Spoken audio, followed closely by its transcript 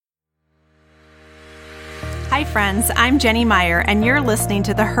Hi, friends. I'm Jenny Meyer, and you're listening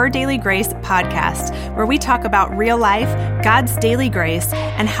to the Her Daily Grace podcast, where we talk about real life, God's daily grace,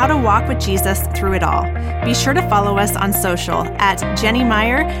 and how to walk with Jesus through it all. Be sure to follow us on social at Jenny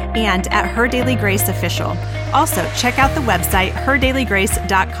Meyer and at Her Daily Grace Official. Also, check out the website,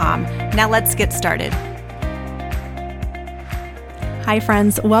 herdailygrace.com. Now let's get started. Hi,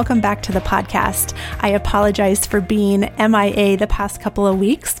 friends. Welcome back to the podcast. I apologize for being MIA the past couple of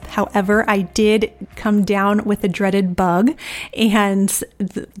weeks. However, I did come down with a dreaded bug and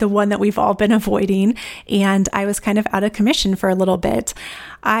the one that we've all been avoiding, and I was kind of out of commission for a little bit.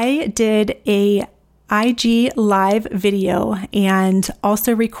 I did a IG live video and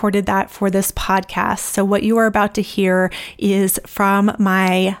also recorded that for this podcast. So what you are about to hear is from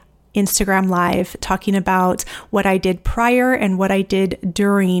my Instagram live, talking about what I did prior and what I did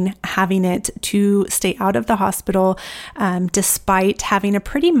during having it to stay out of the hospital, despite having a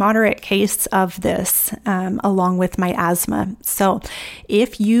pretty moderate case of this, along with my asthma. So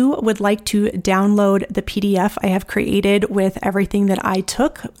if you would like to download the PDF I have created with everything that I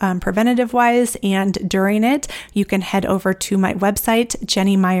took, preventative wise and during it, you can head over to my website,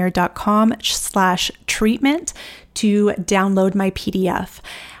 jennymeyer.com/treatment to download my PDF.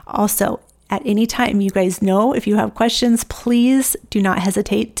 Also, at any time, you guys know if you have questions, please do not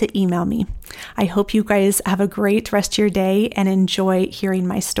hesitate to email me. I hope you guys have a great rest of your day and enjoy hearing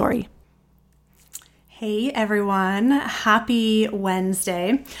my story. Hey everyone, happy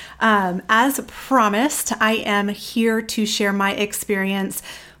Wednesday. As promised, I am here to share my experience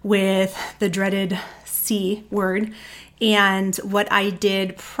with the dreaded C word and what I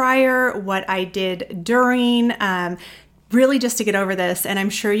did prior, what I did during, really just to get over this. And I'm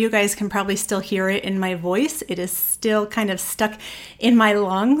sure you guys can probably still hear it in my voice. It is still kind of stuck in my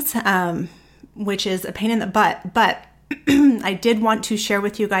lungs, which is a pain in the butt. But I did want to share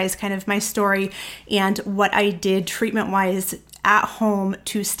with you guys kind of my story and what I did treatment-wise at home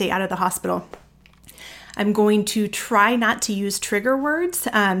to stay out of the hospital. I'm going to try not to use trigger words,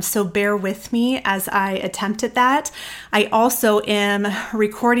 so bear with me as I attempt at that. I also am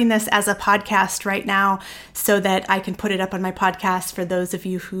recording this as a podcast right now so that I can put it up on my podcast for those of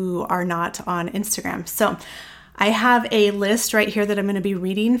you who are not on Instagram. So I have a list right here that I'm going to be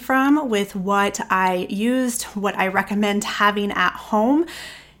reading from with what I used, what I recommend having at home.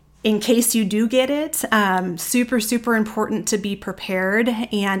 In case you do get it, super important to be prepared,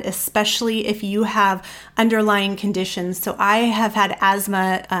 and especially if you have underlying conditions. So I have had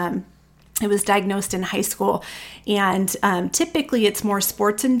asthma. It was diagnosed in high school, and typically it's more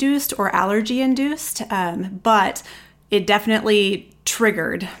sports-induced or allergy-induced, but it definitely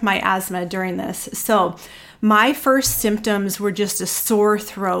triggered my asthma during this. So my first symptoms were just a sore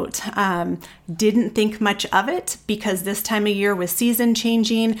throat. Didn't think much of it because this time of year with season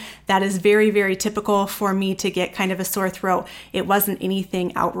changing, that is very typical for me to get kind of a sore throat. It wasn't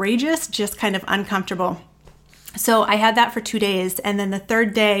anything outrageous, just kind of uncomfortable. So I had that for 2 days. And then the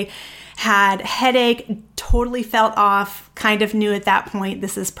third day had headache, totally felt off, kind of knew at that point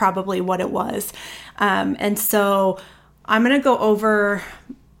this is probably what it was. And so I'm going to go over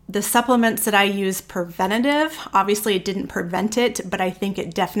the supplements that I use preventative. Obviously, it didn't prevent it, but I think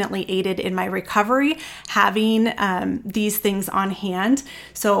it definitely aided in my recovery, having these things on hand.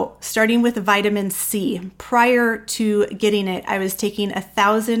 So starting with vitamin C, prior to getting it, I was taking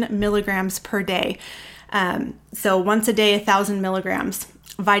 1,000 milligrams per day. So once a day, 1,000 milligrams.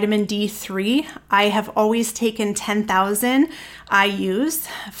 Vitamin D3, I have always taken 10,000 IUs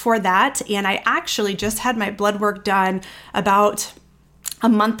for that. And I actually just had my blood work done about a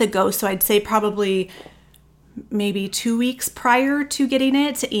month ago. So I'd say probably maybe 2 weeks prior to getting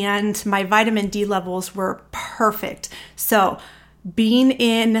it. And my vitamin D levels were perfect. So being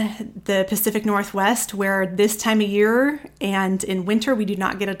in the Pacific Northwest, where this time of year and in winter, we do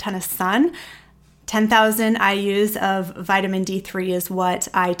not get a ton of sun, 10,000 IUs of vitamin D3 is what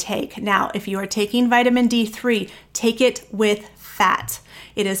I take. Now, if you are taking vitamin D3, take it with fat.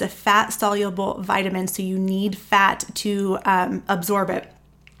 It is a fat-soluble vitamin, so you need fat to absorb it.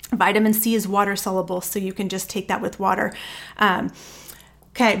 Vitamin C is water-soluble, so you can just take that with water.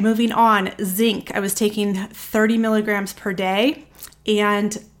 Okay, moving on. Zinc. I was taking 30 milligrams per day,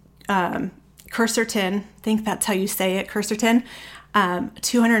 and quercetin, I think that's how you say it, quercetin,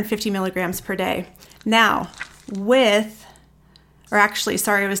 250 milligrams per day. Now, I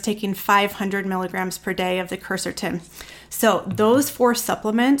was taking 500 milligrams per day of the quercetin. So those 4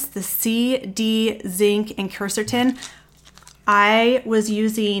 supplements, the C, D, zinc, and quercetin, I was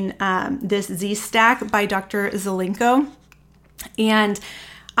using this Z-Stack by Dr. Zelenko, and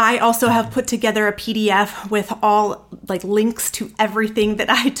I also have put together a PDF with all like links to everything that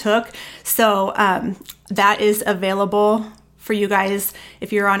I took. So that is available for you guys.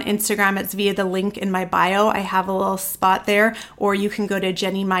 If you're on Instagram, it's via the link in my bio. I have a little spot there, or you can go to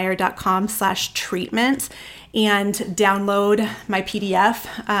jennymeyer.com/treatment and download my PDF.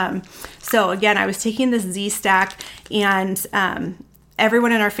 So again, I was taking this Z-Stack, and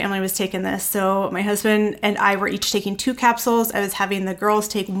everyone in our family was taking this. So my husband and I were each taking 2 capsules. I was having the girls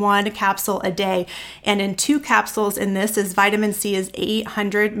take 1 capsule a day. And in 2 capsules in this is vitamin C is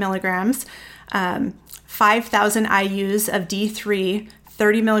 800 milligrams, 5,000 IUs of D3,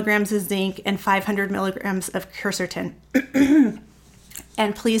 30 milligrams of zinc, and 500 milligrams of quercetin.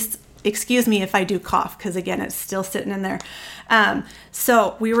 And please excuse me if I do cough, because again, it's still sitting in there.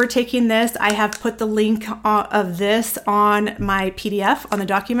 So we were taking this. I have put the link of this on my PDF on the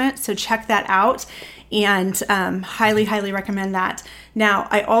document. So check that out, and highly, highly recommend that. Now,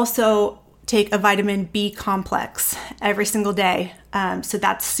 I also take a vitamin B complex every single day. So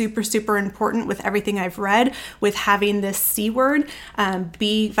that's super, super important with everything I've read with having this C word.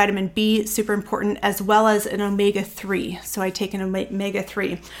 Vitamin B, super important, as well as an omega-3. So I take an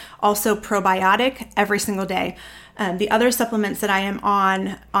omega-3. Also probiotic every single day. The other supplements that I am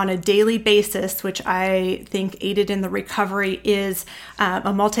on a daily basis, which I think aided in the recovery, is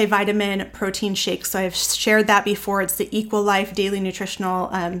a multivitamin protein shake. So I've shared that before. It's the Equilife Daily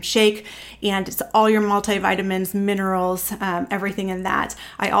Nutritional Shake, and it's all your multivitamins, minerals, everything in that.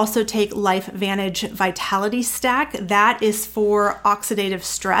 I also take LifeVantage Vitality Stack. That is for oxidative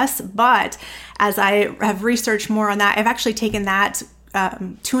stress, but as I have researched more on that, I've actually taken that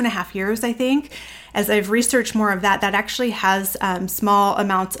 2.5 years, I think. As I've researched more of that, that actually has small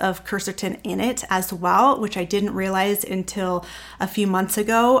amounts of quercetin in it as well, which I didn't realize until a few months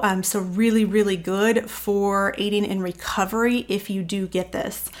ago. So really, really good for aiding in recovery if you do get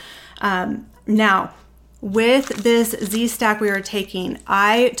this. Now, with this Z-Stack we were taking,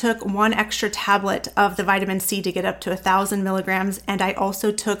 I took 1 extra tablet of the vitamin C to get up to 1,000 milligrams, and I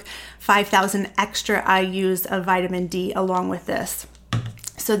also took 5,000 extra IUs of vitamin D along with this.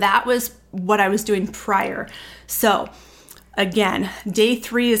 So that was what I was doing prior. So again, day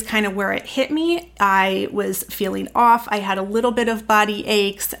 3 is kind of where it hit me. I was feeling off. I had a little bit of body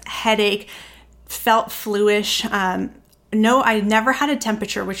aches, headache, felt fluish. No, I never had a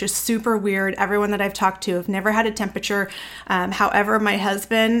temperature, which is super weird. Everyone that I've talked to have never had a temperature. However, my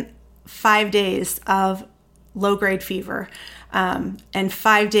husband, 5 days of low-grade fever, and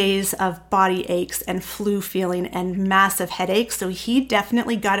 5 days of body aches and flu feeling and massive headaches. So he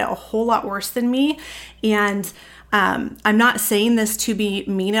definitely got it a whole lot worse than me. And I'm not saying this to be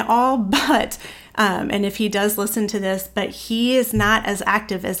mean at all, but and if he does listen to this, but he is not as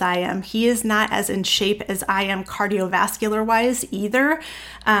active as I am. He is not as in shape as I am cardiovascular wise either.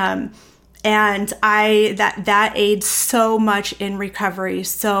 And that aids so much in recovery.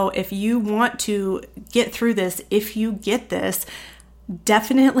 So if you want to get through this, if you get this,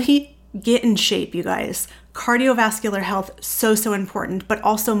 definitely get in shape, you guys. Cardiovascular health, so important, but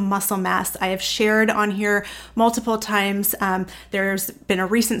also muscle mass. I have shared on here multiple times. There's been a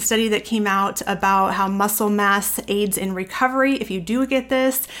recent study that came out about how muscle mass aids in recovery if you do get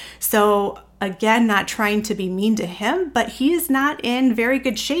this. So again, not trying to be mean to him, but he is not in very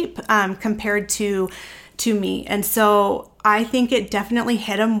good shape compared to me. And so I think it definitely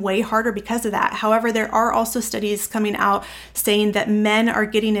hit him way harder because of that. However, there are also studies coming out saying that men are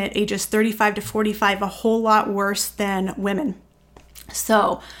getting it ages 35 to 45 a whole lot worse than women.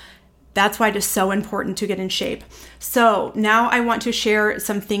 So that's why it is so important to get in shape. So now I want to share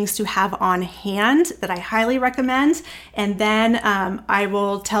some things to have on hand that I highly recommend. And then I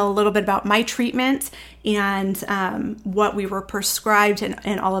will tell a little bit about my treatment and what we were prescribed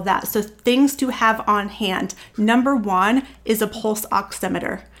and all of that. So things to have on hand. Number 1 is a pulse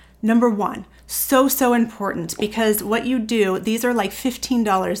oximeter. Number 1, so important, because what you do, these are like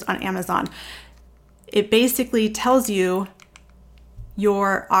 $15 on Amazon. It basically tells you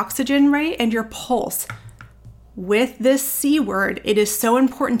your oxygen rate and your pulse. With this C word, it is so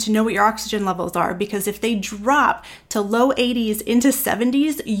important to know what your oxygen levels are, because if they drop to low 80s into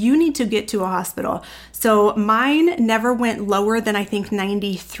 70s, you need to get to a hospital. So mine never went lower than I think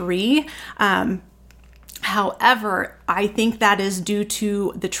 93. However, I think that is due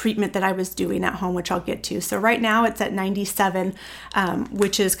to the treatment that I was doing at home, which I'll get to. So right now it's at 97,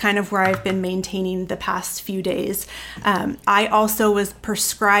 which is kind of where I've been maintaining the past few days. I also was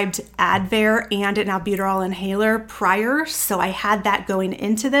prescribed Advair and an albuterol inhaler prior, so I had that going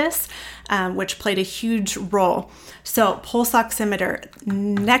into this, which played a huge role. So pulse oximeter.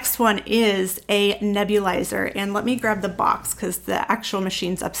 Next one is a nebulizer, and let me grab the box because the actual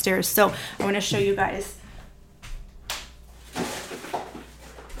machine's upstairs. So I want to show you guys.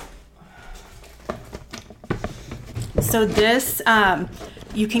 So this,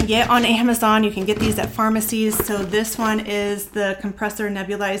 you can get on Amazon, you can get these at pharmacies. So this one is the compressor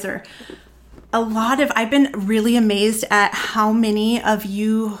nebulizer. I've been really amazed at how many of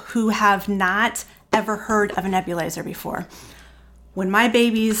you who have not ever heard of a nebulizer before. When my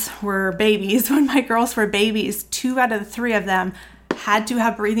babies were babies, when my girls were babies, 2 out of the 3 of them had to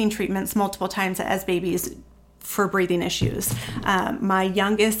have breathing treatments multiple times as babies for breathing issues. My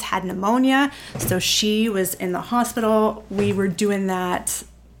youngest had pneumonia, so she was in the hospital. We were doing that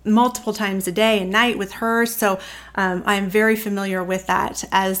multiple times a day and night with her. So I'm very familiar with that,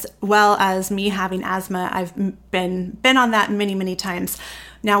 as well as me having asthma. I've been on that many, many times.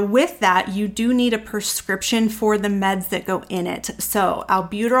 Now with that, you do need a prescription for the meds that go in it. So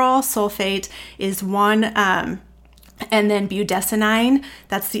albuterol sulfate is one, and then budesonide,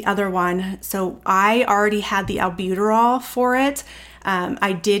 that's the other one. So I already had the albuterol for it.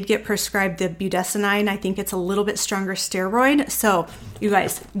 I did get prescribed the budesonide. I think it's a little bit stronger steroid. So you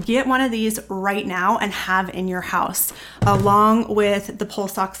guys, get one of these right now and have in your house, along with the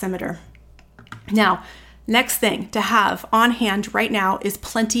pulse oximeter. Now, next thing to have on hand right now is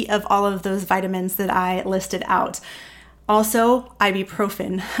plenty of all of those vitamins that I listed out. Also,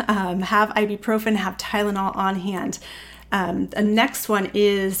 ibuprofen. Have ibuprofen, have Tylenol on hand. The next one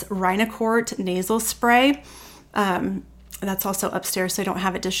is Rhinocort nasal spray. That's also upstairs, so I don't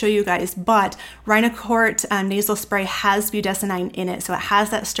have it to show you guys. But Rhinocort nasal spray has budesonide in it, so it has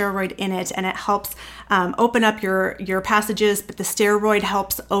that steroid in it, and it helps open up your passages, but the steroid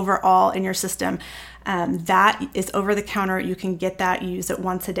helps overall in your system. That is over the counter. You can get that, use it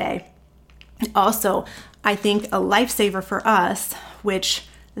once a day. Also, I think a lifesaver for us, which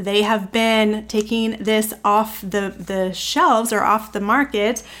they have been taking this off the shelves or off the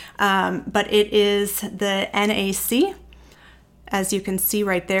market, but it is the NAC, as you can see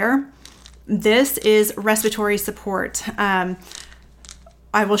right there. This is respiratory support.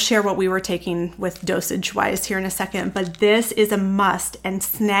 I will share what we were taking with dosage wise here in a second, but this is a must, and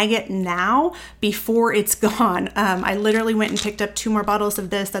snag it now before it's gone. I literally went and picked up 2 more bottles of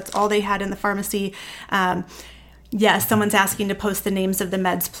this. That's all they had in the pharmacy. Yes, someone's asking to post the names of the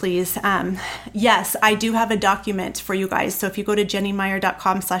meds, please. Yes, I do have a document for you guys. So if you go to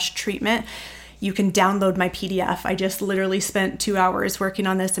jennymeyer.com/treatment, you can download my PDF. I just literally spent 2 hours working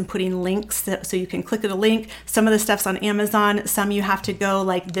on this and putting links so you can click at a link. Some of the stuff's on Amazon. Some you have to go,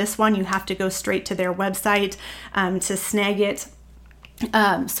 like this one, you have to go straight to their website to snag it.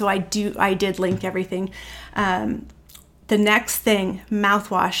 So I did link everything. The next thing,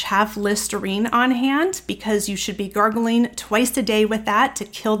 mouthwash. Have Listerine on hand, because you should be gargling twice a day with that to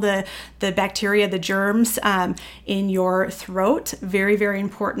kill the bacteria, the germs in your throat. Very, very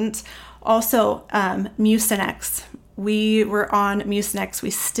important. Also, Mucinex. We were on Mucinex. We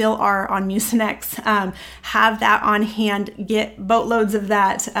still are on Mucinex. Have that on hand. Get boatloads of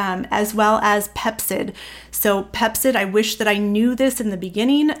that, as well as Pepcid. So Pepcid, I wish that I knew this in the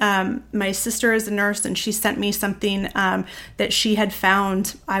beginning. My sister is a nurse, and she sent me something that she had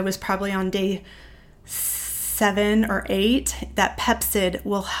found. I was probably on day 7 or 8. That Pepcid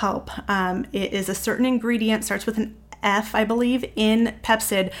will help. It is a certain ingredient, starts with an F, I believe, in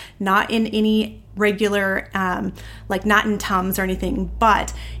Pepcid, not in any regular, like not in Tums or anything,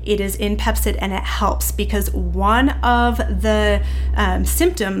 but it is in Pepcid, and it helps because one of the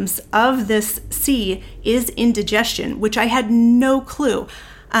symptoms of this C is indigestion, which I had no clue.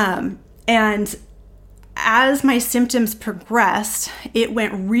 And as my symptoms progressed, it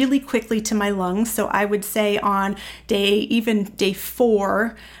went really quickly to my lungs. So I would say on day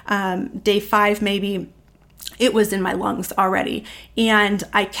 4, day 5 maybe, it was in my lungs already. And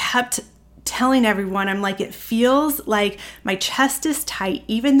I kept telling everyone, I'm like, it feels like my chest is tight,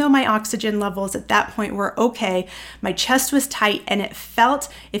 even though my oxygen levels at that point were okay. My chest was tight, and it felt,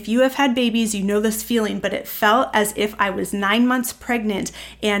 if you have had babies, you know this feeling, but it felt as if I was 9 months pregnant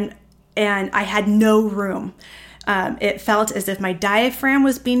and I had no room. It felt as if my diaphragm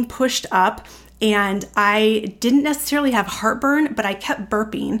was being pushed up. And I didn't necessarily have heartburn, but I kept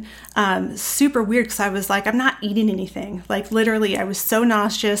burping. Super weird, because I was like, I'm not eating anything. Like literally, I was so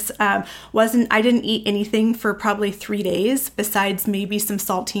nauseous. I didn't eat anything for probably 3 days, besides maybe some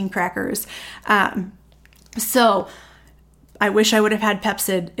saltine crackers. So I wish I would have had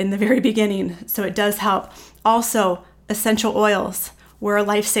Pepcid in the very beginning. So it does help. Also, essential oils were a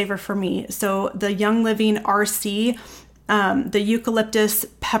lifesaver for me. So the Young Living RC, the eucalyptus,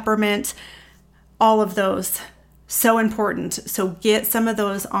 peppermint, all of those, so important. So get some of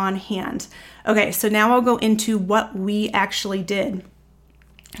those on hand. Okay, so now I'll go into what we actually did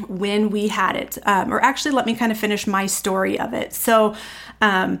when we had it. Or actually, let me kind of finish my story of it. So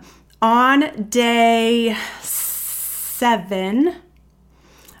on day 7,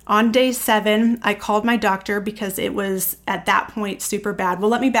 I called my doctor because it was at that point super bad. Well,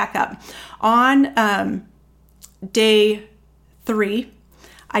 let me back up. On day 3,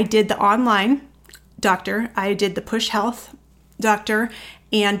 I did the online doctor. I did the Push Health doctor,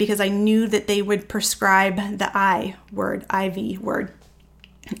 and because I knew that they would prescribe the IV word.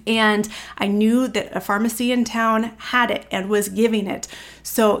 And I knew that a pharmacy in town had it and was giving it.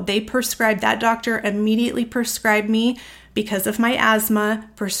 So they prescribed, that doctor immediately prescribed me, because of my asthma,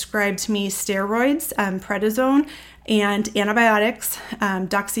 prescribed me steroids, prednisone, and antibiotics,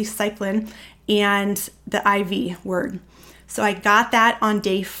 doxycycline, and the IV word. So I got that on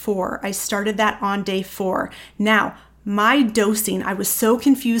day 4. I started that on day 4. Now, my dosing, I was so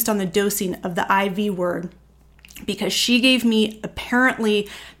confused on the dosing of the IV word, because she gave me apparently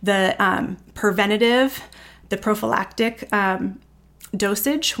the preventative, the prophylactic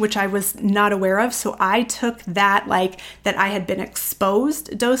dosage, which I was not aware of. So I took that like that I had been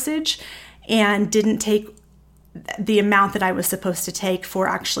exposed dosage, and didn't take the amount that I was supposed to take for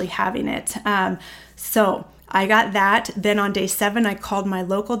actually having it. So I got that. Then on day 7, I called my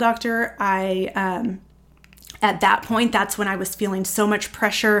local doctor. At that point, that's when I was feeling so much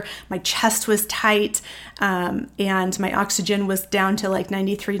pressure. My chest was tight, and my oxygen was down to like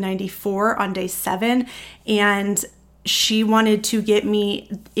 93, 94 on day 7. And she wanted to get me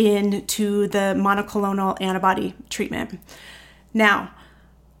into the monoclonal antibody treatment. Now,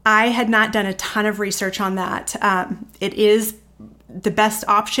 I had not done a ton of research on that. It is the best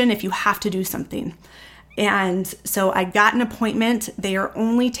option if you have to do something. And so I got an appointment. They are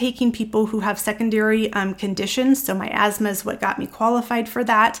only taking people who have secondary conditions. So my asthma is what got me qualified for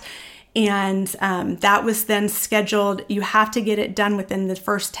that. And that was then scheduled. You have to get it done within the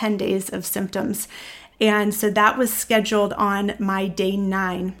first 10 days of symptoms. And so that was scheduled on my day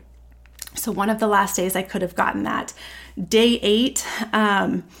 9. So one of the last days I could have gotten that. Day 8,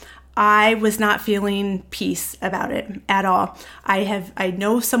 I was not feeling peace about it at all. I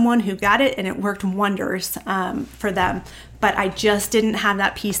know someone who got it, and it worked wonders for them, but I just didn't have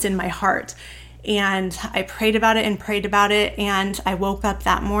that peace in my heart. And I prayed about it, and I woke up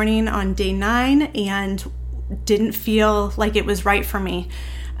that morning on day 9 and didn't feel like it was right for me,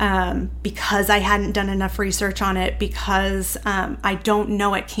 because I hadn't done enough research on it, because I don't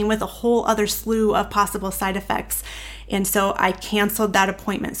know, it came with a whole other slew of possible side effects. And so I canceled that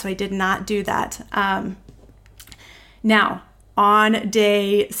appointment. So I did not do that. Now, on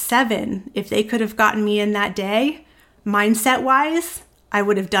day 7, if they could have gotten me in that day, mindset-wise, I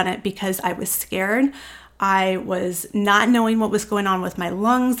would have done it, because I was scared. I was not knowing what was going on with my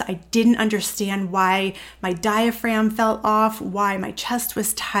lungs. I didn't understand why my diaphragm felt off, why my chest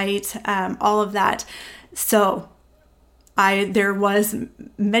was tight, all of that. So there was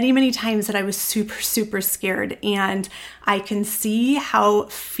many times that I was super scared, and I can see how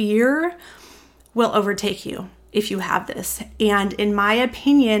fear will overtake you if you have this. And in my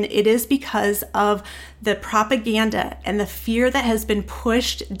opinion, it is because of the propaganda and the fear that has been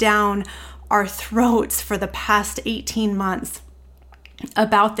pushed down our throats for the past 18 months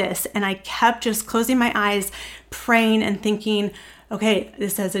about this. And I kept just closing my eyes, praying and thinking, okay,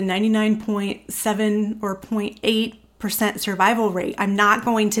 this has a 99.7 or 0.8% survival rate. I'm not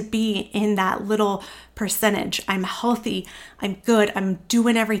going to be in that little percentage. I'm healthy. I'm good. I'm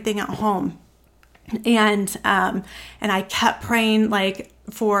doing everything at home. And I kept praying like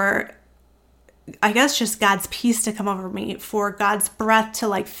for, I guess, just God's peace to come over me, for God's breath to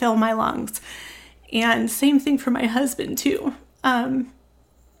like fill my lungs. And same thing for my husband too.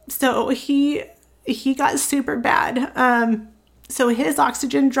 So he got super bad. So his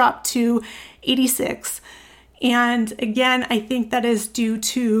oxygen dropped to 86. And again, I think that is due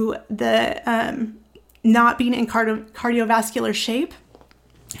to the not being in cardiovascular shape.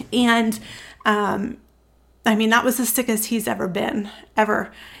 And I mean, that was as sick as he's ever been,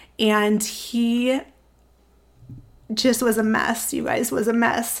 ever. And he just was a mess, you guys, was a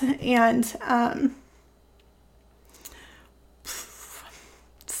mess. And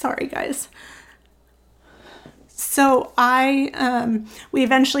sorry, guys. So we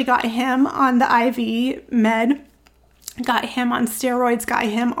eventually got him on the IV med, got him on steroids, got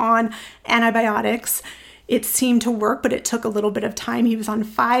him on antibiotics. It seemed to work, but it took a little bit of time. He was on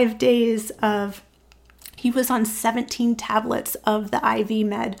 17 tablets of the IV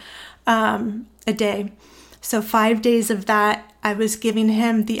med a day. So 5 days of that, I was giving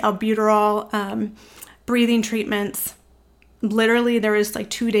him the albuterol breathing treatments. Literally, there was like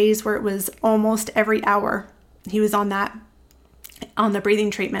 2 days where it was almost every hour he was on the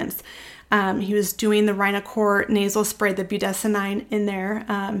breathing treatments. He was doing the Rhinocort nasal spray, the budesonide in there,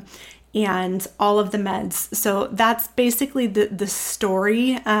 and all of the meds. So that's basically the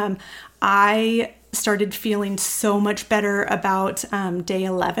story. I started feeling so much better about day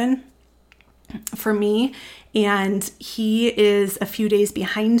 11 for me, and he is a few days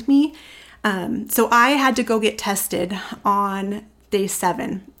behind me. So I had to go get tested on day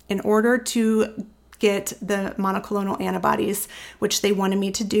 7 in order to get the monoclonal antibodies, which they wanted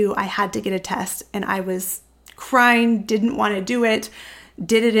me to do. I had to get a test, and I was crying, didn't want to do it,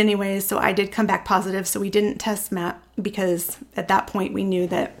 did it anyways. So I did come back positive. So we didn't test Matt because at that point we knew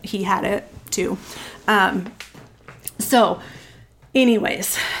that he had it too. So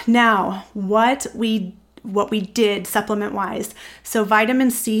anyways, now what we did supplement wise. So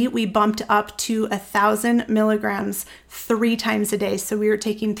vitamin C, we bumped up to 1,000 milligrams 3 times a day. So we were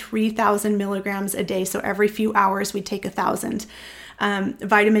taking 3,000 milligrams a day. So every few hours we take 1,000.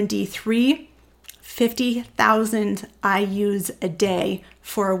 Vitamin D3, 50,000 IUs a day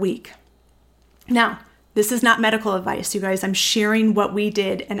for a week. Now, this is not medical advice, you guys. I'm sharing what we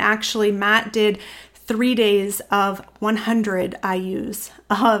did. And actually, Matt did 3 days of 100 IUs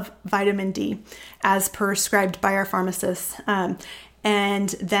of vitamin D as prescribed by our pharmacists. And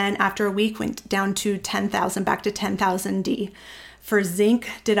then after a week went down to 10,000, back to 10,000 D. For zinc,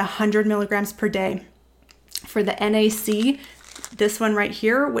 did 100 milligrams per day. For the NAC, this one right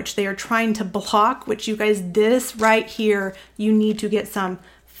here, which they are trying to block, which you guys, this right here, you need to get some,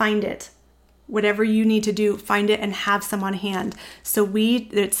 find it. Whatever you need to do, find it and have some on hand. So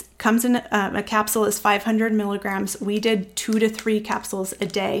it comes in a capsule is 500 milligrams. We did 2 to 3 capsules a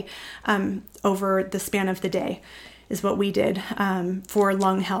day over the span of the day is what we did for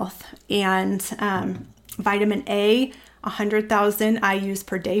lung health. And vitamin A, 100,000 IUs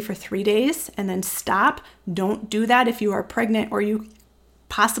per day for 3 days, and then stop. Don't do that if you are pregnant or you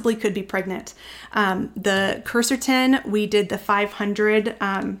possibly could be pregnant. The quercetin, we did the 500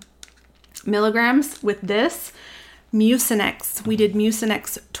 milligrams with this. Mucinex, we did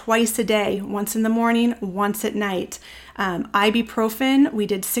Mucinex twice a day, once in the morning, once at night. Ibuprofen, we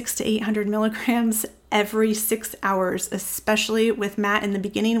did 600 to 800 milligrams every 6 hours, especially with Matt in the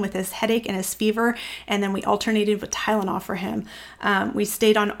beginning with his headache and his fever, and then we alternated with Tylenol for him. We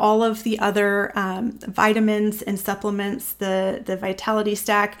stayed on all of the other vitamins and supplements, the Vitality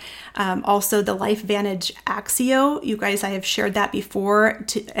Stack, also the LifeVantage Axio. You guys, I have shared that before,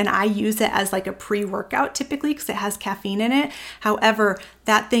 and I use it as like a pre-workout typically because it has caffeine in it. However,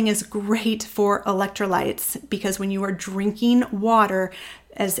 that thing is great for electrolytes because when you are drinking water,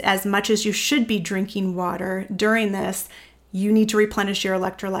 as much as you should be drinking water during this, you need to replenish your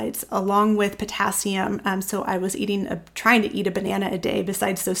electrolytes along with potassium. So I was trying to eat a banana a day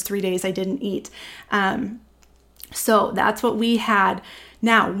besides those 3 days I didn't eat. So that's what we had.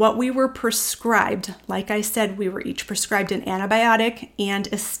 Now, what we were prescribed, like I said, we were each prescribed an antibiotic and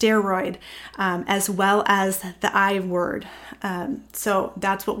a steroid, as well as the I word. So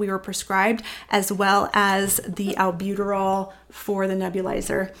that's what we were prescribed, as well as the albuterol for the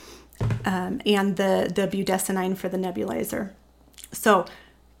nebulizer, and the budesonide for the nebulizer. So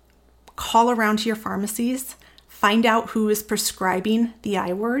call around to your pharmacies, find out who is prescribing the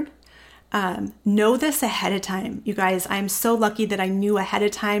I word. Know this ahead of time. You guys, I'm so lucky that I knew ahead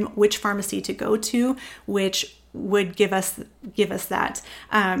of time which pharmacy to go to, which would give us that.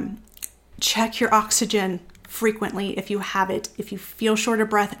 Check your oxygen frequently if you have it. If you feel short of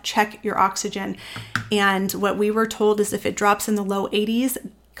breath, check your oxygen. And what we were told is if it drops in the low 80s,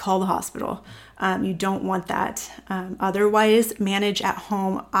 call the hospital. You don't want that. Otherwise, manage at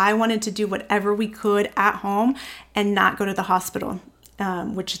home. I wanted to do whatever we could at home and not go to the hospital.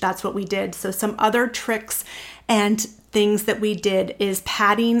 Which that's what we did. So some other tricks and things that we did is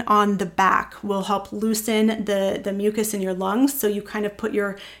patting on the back will help loosen the mucus in your lungs. So you kind of put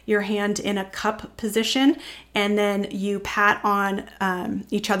your hand in a cup position and then you pat on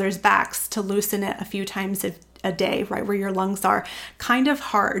each other's backs to loosen it a few times a day, right where your lungs are. Kind of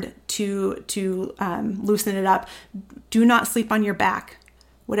hard to loosen it up. Do not sleep on your back.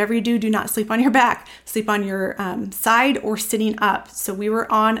 Whatever you do, do not sleep on your back. Sleep on your side or sitting up. So we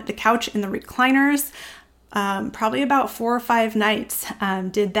were on the couch in the recliners, probably about 4 or 5 nights,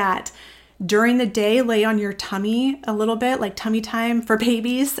 did that. During the day, lay on your tummy a little bit, like tummy time for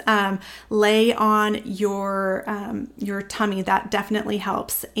babies. Lay on your tummy. That definitely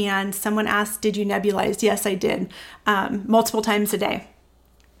helps. And someone asked, did you nebulize? Yes, I did. Multiple times a day.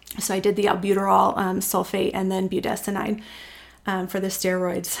 So I did the albuterol sulfate and then budesonide for the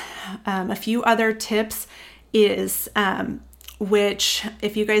steroids. A few other tips is, which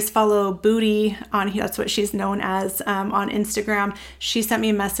if you guys follow Booty on here, that's what she's known as on Instagram, she sent me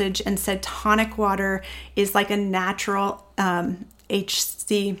a message and said tonic water is like a natural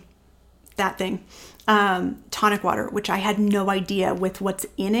HC, that thing, tonic water, which I had no idea with what's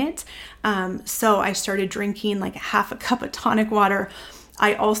in it. So I started drinking like half a cup of tonic water.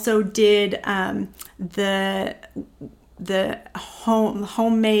 I also did the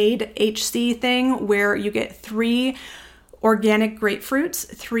homemade HC thing where you get 3 organic grapefruits,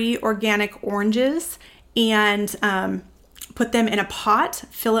 3 organic oranges, and put them in a pot,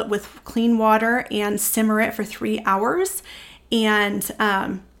 fill it with clean water, and simmer it for 3 hours. And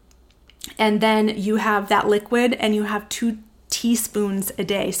then you have that liquid, and you have 2 teaspoons a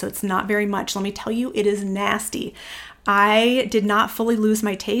day. So it's not very much. Let me tell you, it is nasty. I did not fully lose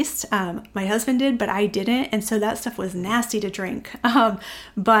my taste. My husband did, but I didn't. And so that stuff was nasty to drink.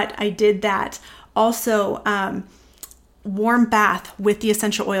 But I did that. Also, warm bath with the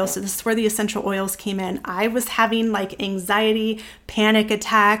essential oils. So this is where the essential oils came in. I was having like anxiety, panic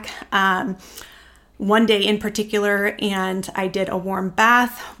attack, one day in particular, and I did a warm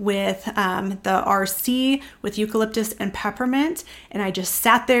bath with the RC with eucalyptus and peppermint, and I just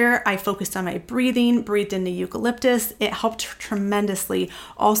sat there. I focused on my breathing, breathed in the eucalyptus. It helped tremendously.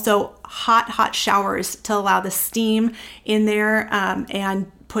 Also, hot showers to allow the steam in there,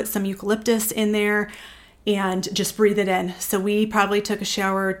 and put some eucalyptus in there and just breathe it in. So we probably took a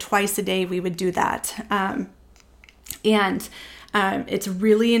shower twice a day. We would do that. It's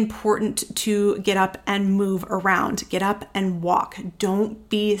really important to get up and move around, get up and walk. Don't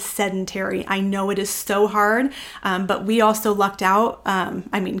be sedentary. I know it is so hard, but we also lucked out.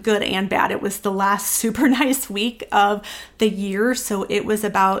 Good and bad. It was the last super nice week of the year. So it was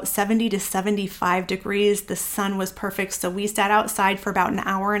about 70 to 75 degrees. The sun was perfect. So we sat outside for about an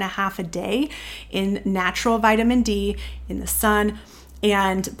hour and a half a day in natural vitamin D in the sun,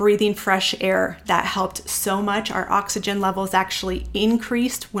 and breathing fresh air. That helped so much. Our oxygen levels actually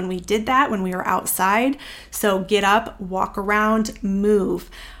increased when we did that, when we were outside. So get up, walk around,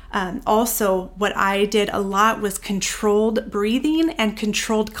 move. Also, what I did a lot was controlled breathing and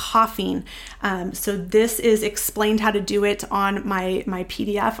controlled coughing. So this is explained how to do it on my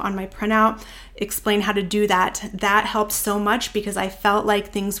PDF, on my printout. Explain how to do that. That helped so much because I felt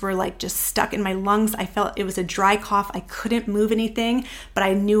like things were like just stuck in my lungs. I felt it was a dry cough. I couldn't move anything, but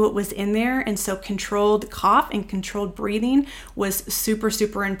I knew it was in there. And so controlled cough and controlled breathing was super,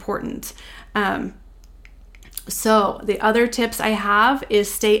 super important. So the other tips I have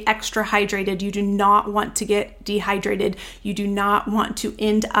is stay extra hydrated. You do not want to get dehydrated. You do not want to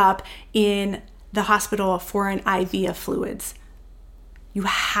end up in the hospital for an IV of fluids. You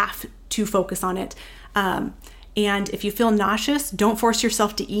have to focus on it. And if you feel nauseous, don't force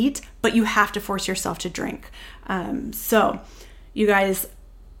yourself to eat, but you have to force yourself to drink. So you guys,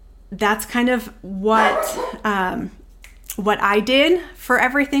 that's kind of what I did for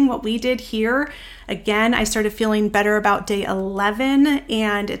everything, what we did here. Again, I started feeling better about day 11,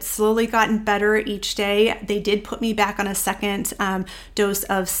 and it's slowly gotten better each day. They did put me back on a second dose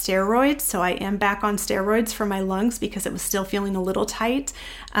of steroids, so I am back on steroids for my lungs because it was still feeling a little tight.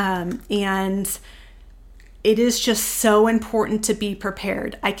 And it is just so important to be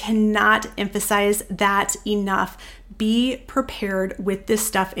prepared. I cannot emphasize that enough. Be prepared with this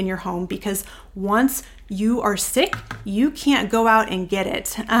stuff in your home, because once you are sick, you can't go out and get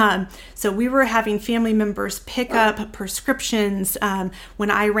it. So we were having family members pick up prescriptions. When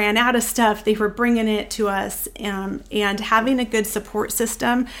I ran out of stuff, they were bringing it to us, and having a good support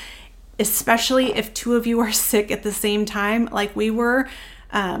system, especially if 2 of you are sick at the same time, like we were,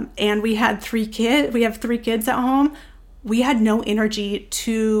 and we had 3 kids. We have 3 kids at home. We had no energy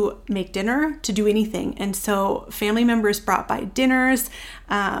to make dinner, to do anything. And so family members brought by dinners.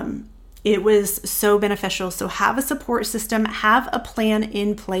 It was so beneficial. So have a support system, have a plan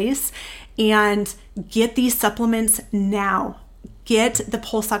in place, and get these supplements now. Get the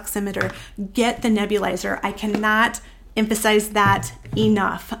pulse oximeter, get the nebulizer. I cannot emphasize that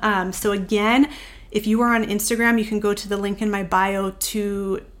enough. So again, If you are on Instagram, you can go to the link in my bio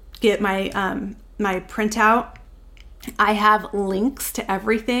to get my my printout. I have links to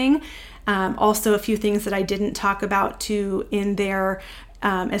everything. Also, a few things that I didn't talk about too in there,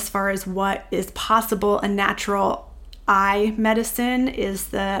 as far as what is possible. A natural eye medicine is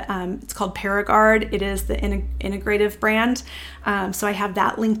it's called Paragard. It is the integrative brand. So I have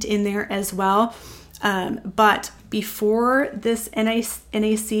that linked in there as well. But before this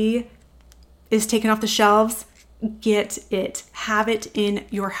NAC is taken off the shelves, get it. Have it in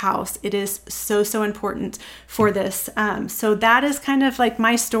your house. It is so important for this. So that is kind of like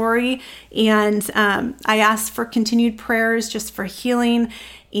my story. And I ask for continued prayers just for healing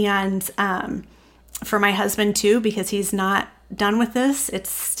and for my husband too, because he's not done with this.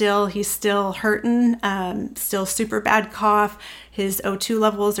 He's still hurting, still super bad cough. His O2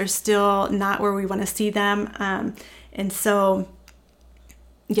 levels are still not where we want to see them. And so,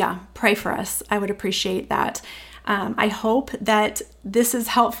 yeah, pray for us. I would appreciate that. I hope that this is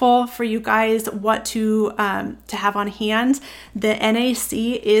helpful for you guys, what to have on hand. The NAC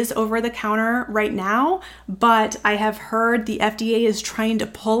is over the counter right now, but I have heard the FDA is trying to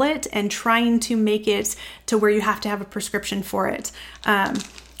pull it and trying to make it to where you have to have a prescription for it.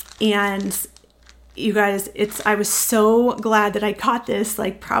 And you guys, I was so glad that I got this.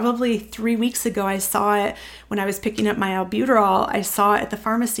 Like probably 3 weeks ago, I saw it when I was picking up my albuterol. I saw it at the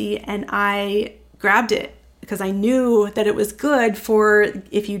pharmacy and I grabbed it, because I knew that it was good for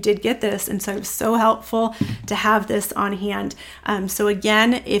if you did get this. And so it was so helpful to have this on hand. So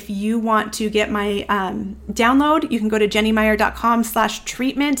again, if you want to get my download, you can go to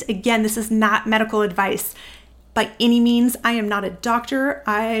jennymeyer.com/treatment. Again, this is not medical advice by any means. I am not a doctor.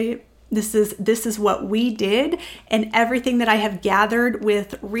 This is what we did, and everything that I have gathered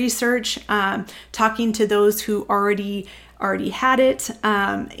with research, talking to those who already had it,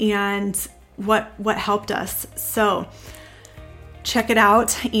 and what helped us. So check it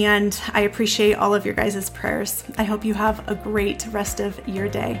out, and I appreciate all of your guys' prayers. I hope you have a great rest of your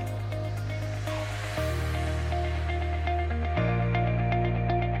day.